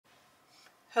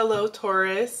Hello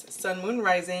Taurus, Sun, Moon,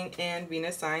 Rising, and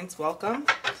Venus signs. Welcome.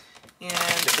 And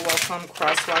welcome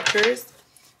crosswatchers.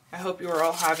 I hope you are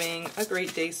all having a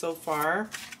great day so far.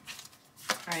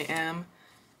 I am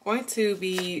going to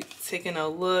be taking a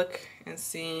look and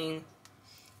seeing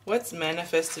what's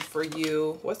manifested for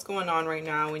you, what's going on right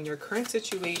now in your current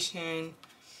situation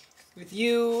with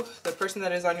you, the person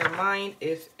that is on your mind,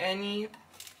 if any,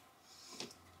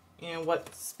 and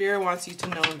what Spirit wants you to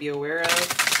know and be aware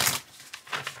of.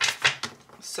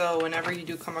 So whenever you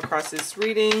do come across this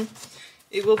reading,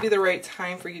 it will be the right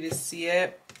time for you to see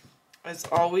it. As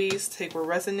always, take what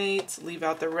resonates, leave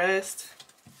out the rest.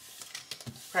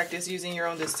 Practice using your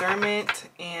own discernment.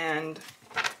 And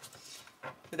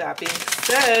with that being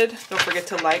said, don't forget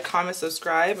to like, comment,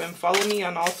 subscribe, and follow me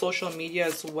on all social media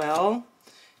as well.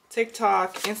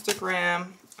 TikTok,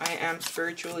 Instagram. I am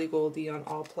Spiritually Goldie on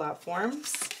all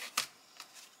platforms.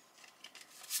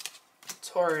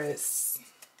 Taurus.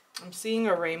 I'm seeing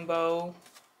a rainbow.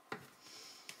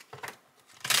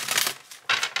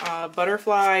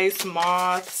 Butterflies,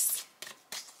 moths,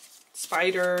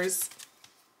 spiders,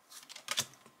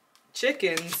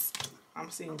 chickens. I'm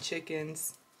seeing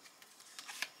chickens.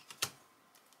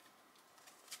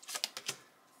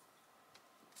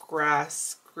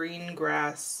 Grass, green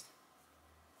grass.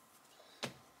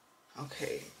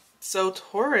 Okay, so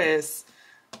Taurus,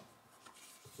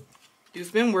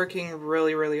 you've been working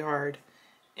really hard.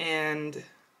 And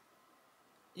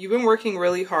you've been working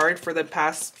really hard for the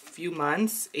past few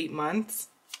months, 8 months.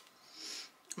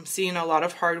 I'm seeing a lot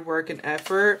of hard work and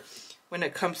effort when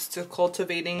it comes to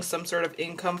cultivating some sort of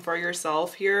income for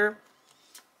yourself here.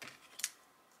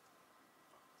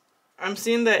 I'm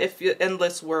seeing that it feels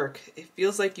endless work. It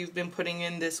feels like you've been putting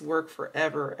in this work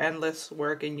forever, endless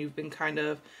work, and you've been kind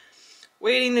of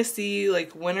waiting to see,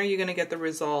 like, when are you going to get the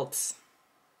results?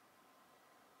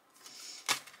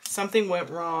 Something went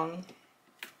wrong.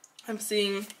 I'm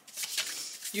seeing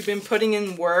you've been putting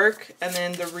in work, and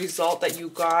then the result that you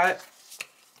got,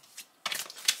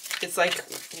 it's like,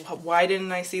 why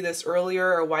didn't I see this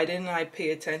earlier, or why didn't I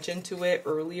pay attention to it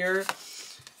earlier?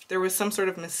 There was some sort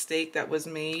of mistake that was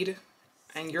made,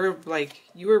 and you're like,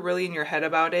 you were really in your head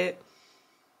about it.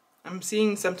 I'm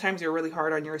seeing sometimes you're really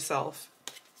hard on yourself.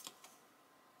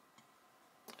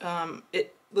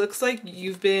 It looks like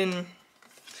you've been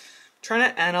trying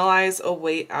to analyze a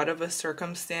way out of a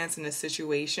circumstance and a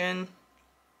situation,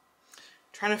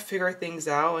 trying to figure things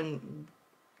out and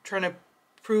trying to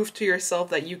prove to yourself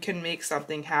that you can make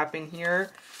something happen here,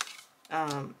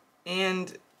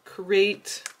 and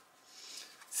create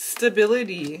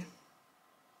stability,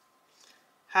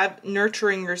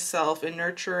 nurturing yourself and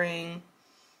nurturing.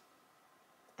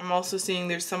 I'm also seeing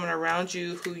there's someone around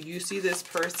you who you see this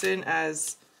person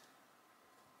as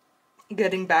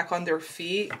getting back on their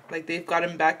feet, like they've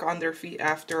gotten back on their feet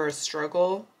after a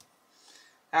struggle,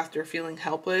 after feeling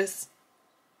helpless.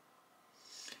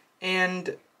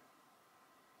 And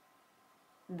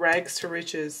rags to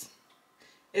riches.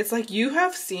 It's like you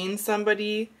have seen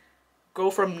somebody go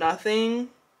from nothing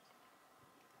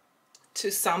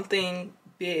to something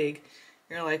big.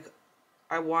 You're like,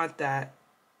 I want that.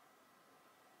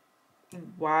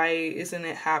 Why isn't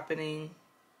it happening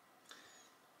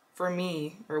for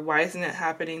me? Or why isn't it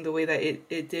happening the way that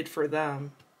it did for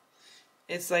them?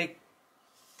 It's like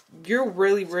you're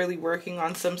really working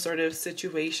on some sort of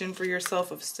situation for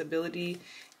yourself of stability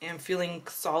and feeling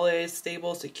solid,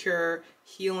 stable, secure,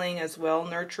 healing as well,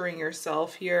 nurturing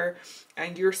yourself here.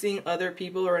 And you're seeing other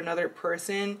people or another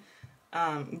person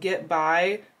get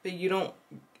by, but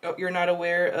you're not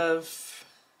aware of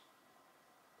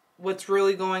what's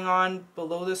really going on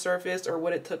below the surface or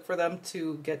what it took for them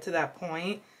to get to that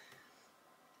point.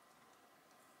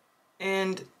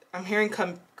 And I'm hearing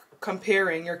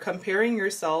comparing. You're comparing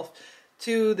yourself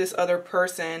to this other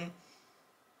person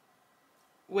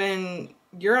when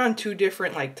you're on two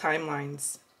different, like,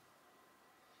 timelines.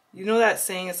 You know that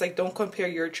saying, it's like, don't compare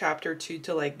your chapter 2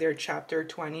 to, like, their chapter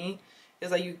 20.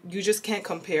 It's like you just can't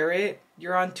compare it.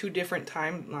 You're on two different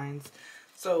timelines.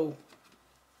 So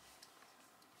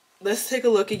let's take a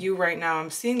look at you right now.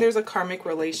 I'm seeing there's a karmic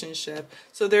relationship.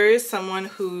 So there is someone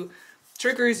who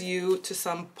triggers you to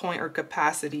some point or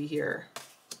capacity here.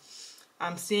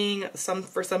 I'm seeing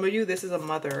for some of you, this is a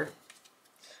mother.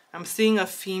 I'm seeing a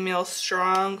female,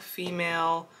 strong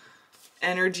female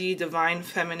energy, divine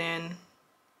feminine,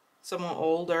 someone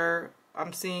older.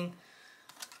 I'm seeing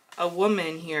a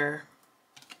woman here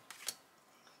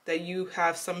that you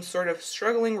have some sort of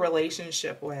struggling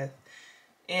relationship with.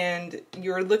 And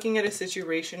you're looking at a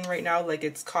situation right now like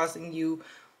it's causing you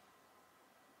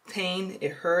pain.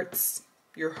 It hurts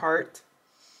your heart.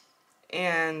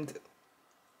 And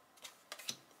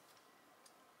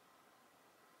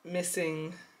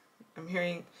missing, I'm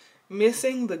hearing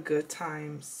missing the good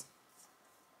times.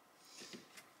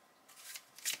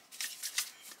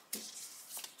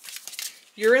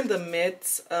 You're in the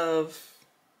midst of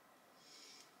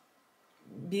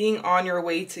being on your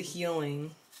way to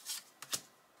healing.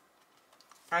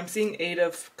 I'm seeing 8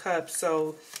 of Cups,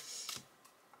 so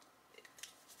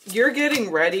you're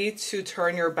getting ready to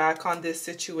turn your back on this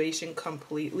situation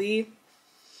completely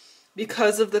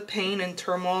because of the pain and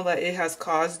turmoil that it has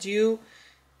caused you,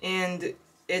 and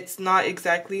it's not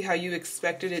exactly how you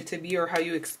expected it to be or how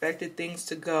you expected things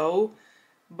to go,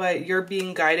 but you're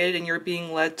being guided and you're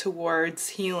being led towards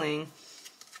healing.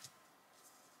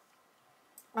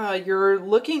 You're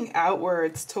looking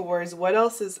outwards towards what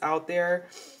else is out there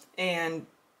and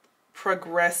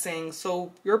progressing.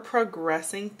 So you're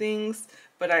progressing things,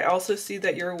 but I also see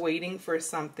that you're waiting for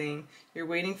something. You're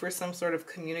waiting for some sort of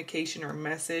communication or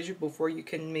message before you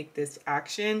can make this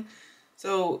action.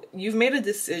 So you've made a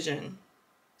decision.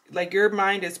 Like, your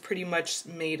mind is pretty much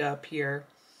made up here.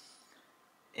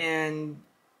 And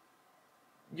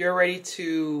you're ready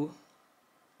to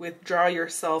withdraw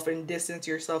yourself and distance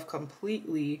yourself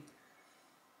completely.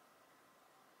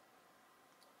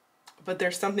 But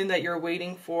there's something that you're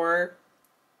waiting for,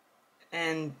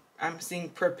 and I'm seeing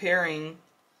preparing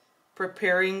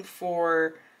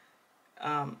for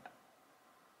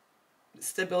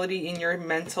stability in your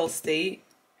mental state,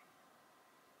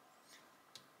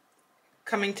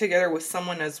 coming together with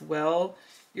someone as well.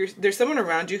 There's someone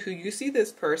around you who you see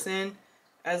this person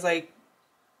as like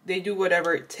they do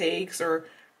whatever it takes, or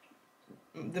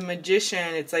the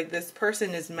Magician, it's like this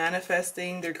person is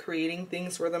manifesting, they're creating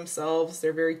things for themselves,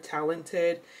 they're very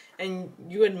talented, and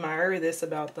you admire this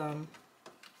about them.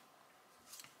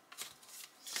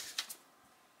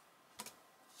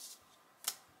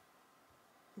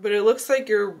 But it looks like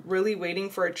you're really waiting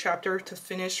for a chapter to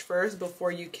finish first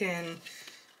before you can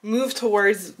move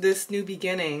towards this new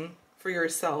beginning for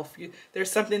yourself.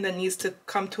 There's something that needs to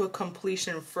come to a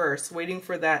completion first, waiting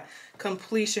for that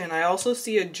completion. I also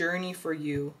see a journey for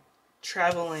you,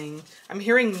 traveling. I'm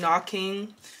hearing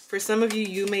knocking. For some of you,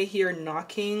 you may hear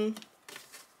knocking.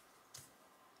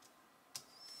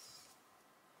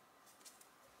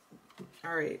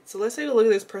 All right, so let's take a look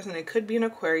at this person. It could be an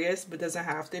Aquarius, but doesn't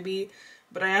have to be.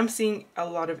 But I am seeing a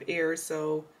lot of air,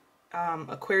 so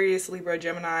Aquarius, Libra,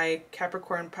 Gemini,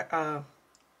 Capricorn,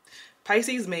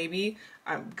 Pisces maybe,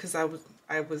 because I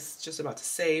was just about to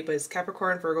say, but it's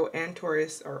Capricorn, Virgo, and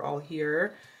Taurus are all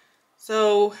here.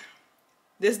 So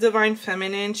this divine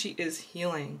feminine, she is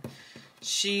healing.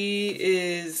 She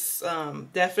is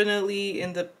definitely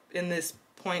in this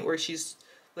point where she's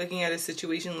looking at a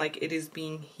situation like it is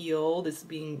being healed, it's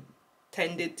being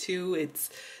tended to.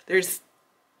 There's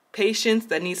patience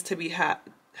that needs to be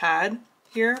had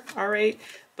here, all right,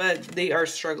 but they are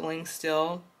struggling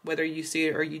still. Whether you see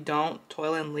it or you don't,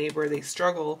 toil and labor, they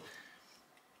struggle.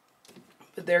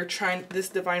 But they're trying, this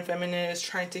divine feminine is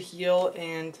trying to heal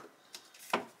and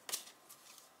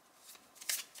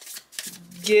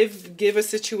give a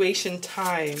situation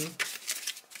time,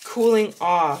 cooling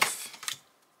off.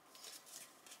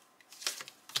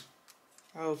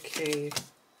 Okay.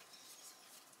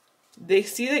 They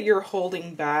see that you're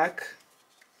holding back,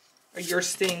 or you're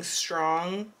staying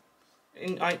strong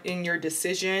in your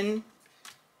decision.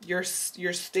 You're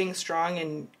staying strong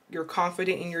and you're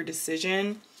confident in your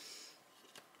decision.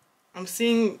 I'm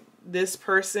seeing this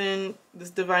person, this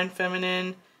divine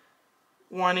feminine,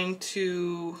 wanting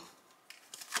to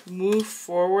move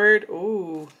forward.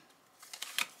 Oh,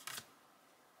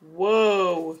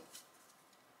 whoa,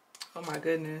 oh my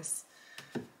goodness.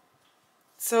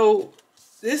 So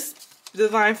this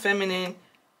divine feminine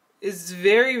is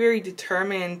very, very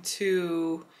determined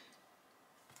to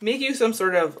make you some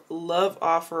sort of love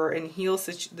offer and heal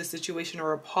the situation,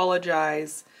 or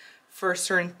apologize for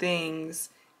certain things,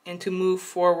 and to move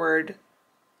forward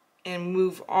and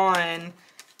move on,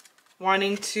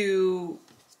 wanting to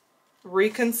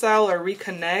reconcile or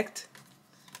reconnect,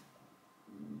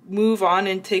 move on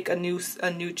and take a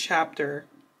new chapter.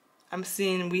 I'm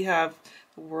seeing we have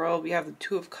the World, we have the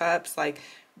Two of Cups, like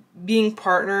being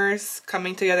partners,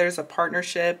 coming together as a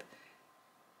partnership,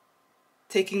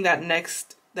 taking that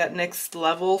next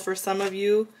level for some of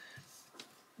you.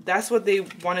 That's what they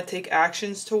want to take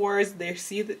actions towards. They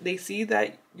see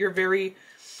that you're very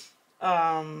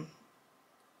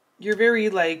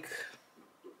like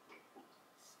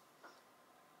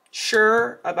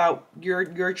sure about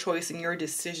your choice and your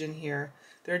decision here.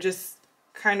 They're just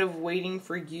kind of waiting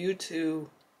for you to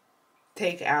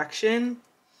take action.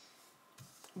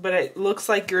 But it looks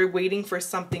like you're waiting for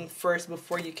something first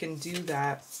before you can do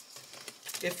that.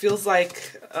 It feels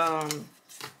like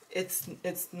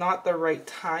it's not the right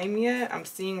time yet. I'm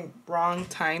seeing wrong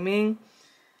timing.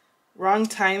 Wrong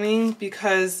timing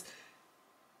because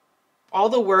all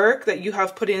the work that you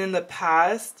have put in the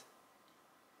past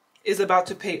is about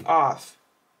to pay off.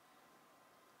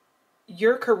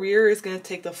 Your career is going to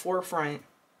take the forefront,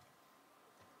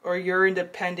 or your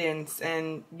independence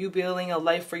and you building a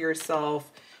life for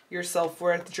yourself, your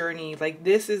self-worth journey. Like,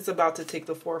 this is about to take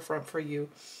the forefront for you.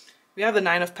 We have the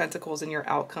 9 of Pentacles in your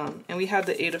outcome, and we have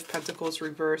the 8 of Pentacles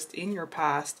reversed in your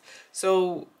past.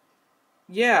 So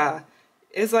yeah,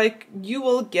 it's like you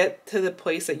will get to the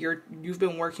place that you've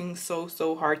been working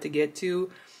so hard to get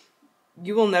to.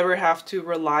 You will never have to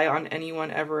rely on anyone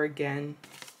ever again.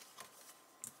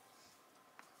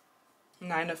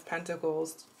 9 of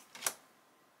Pentacles.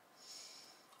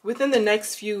 Within the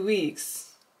next few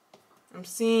weeks, I'm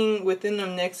seeing within the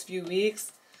next few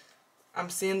weeks, I'm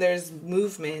seeing there's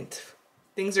movement.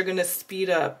 Things are going to speed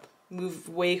up, move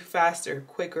way faster,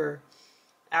 quicker.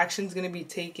 Action's going to be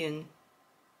taken.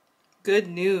 Good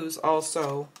news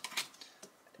also.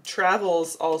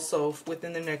 Travels also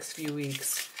within the next few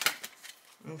weeks.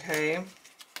 Okay.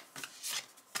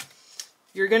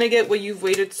 You're going to get what you've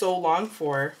waited so long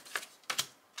for.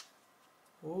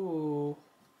 Ooh.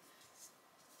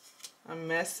 A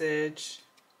message.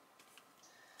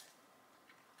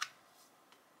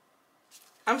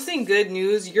 I'm seeing good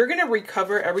news. You're going to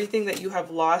recover everything that you have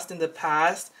lost in the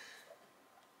past.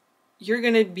 You're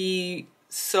going to be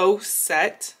so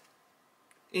set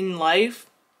in life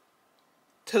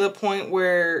to the point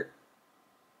where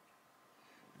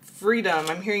freedom,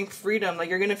 I'm hearing freedom, like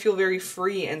you're going to feel very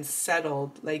free and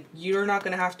settled. Like, you're not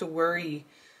going to have to worry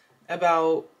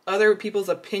about other people's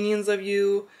opinions of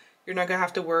you. You're not going to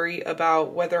have to worry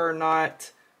about whether or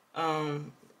not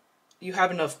you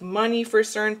have enough money for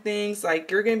certain things.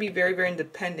 Like, you're going to be very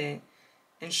independent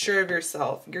and sure of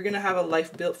yourself. You're going to have a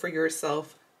life built for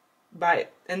yourself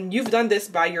and you've done this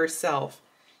by yourself.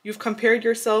 You've compared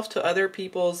yourself to other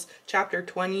people's chapter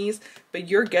 20s, but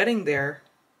you're getting there.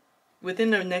 Within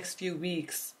the next few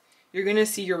weeks, you're going to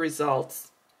see your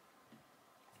results.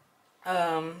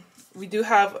 We do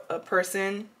have a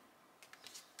person.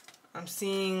 I'm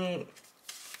seeing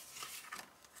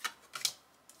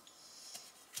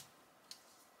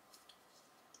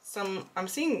I'm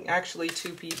seeing actually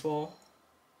 2 people.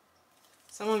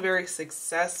 Someone very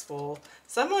successful.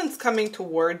 Someone's coming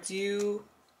towards you,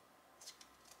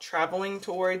 traveling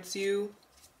towards you.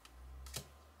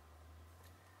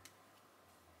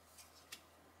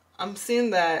 I'm seeing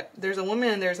that there's a woman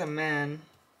and there's a man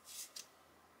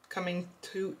coming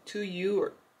to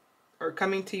you or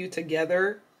coming to you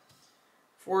together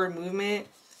for a movement.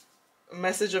 A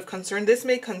message of concern. This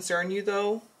may concern you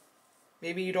though.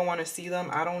 Maybe you don't want to see them.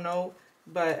 I don't know.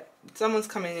 But someone's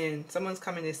coming in. Someone's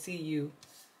coming to see you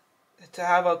to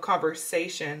have a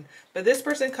conversation. But this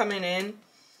person coming in,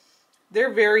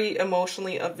 they're very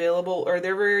emotionally available, or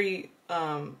they're very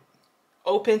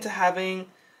open to having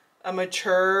a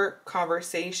mature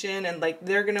conversation, and like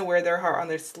they're gonna wear their heart on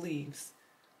their sleeves.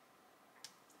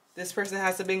 This person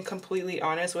hasn't been completely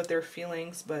honest with their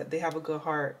feelings, but they have a good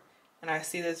heart. And I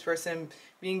see this person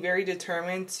being very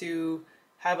determined to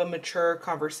have a mature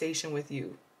conversation with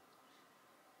you.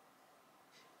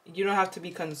 You don't have to be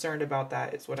concerned about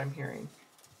that, is what I'm hearing.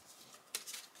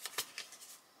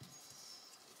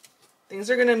 Things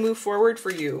are going to move forward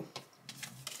for you.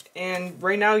 And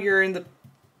right now you're in the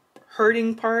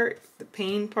hurting part, the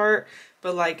pain part,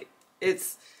 but like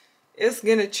it's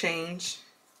going to change.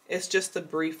 It's just a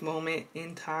brief moment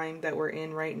in time that we're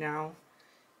in right now.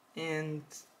 And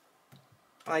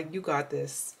like, you got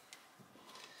this.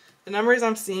 The numbers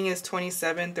I'm seeing is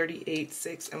 27, 38,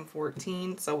 6, and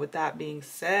 14. So with that being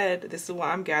said, this is what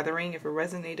I'm gathering. If it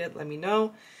resonated, let me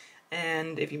know.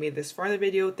 And if you made this far in the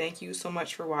video, thank you so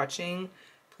much for watching.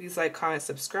 Please like, comment,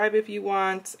 subscribe if you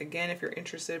want. Again, if you're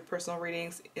interested in personal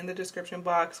readings, in the description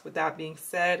box. With that being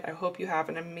said, I hope you have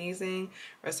an amazing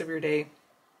rest of your day.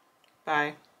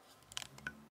 Bye.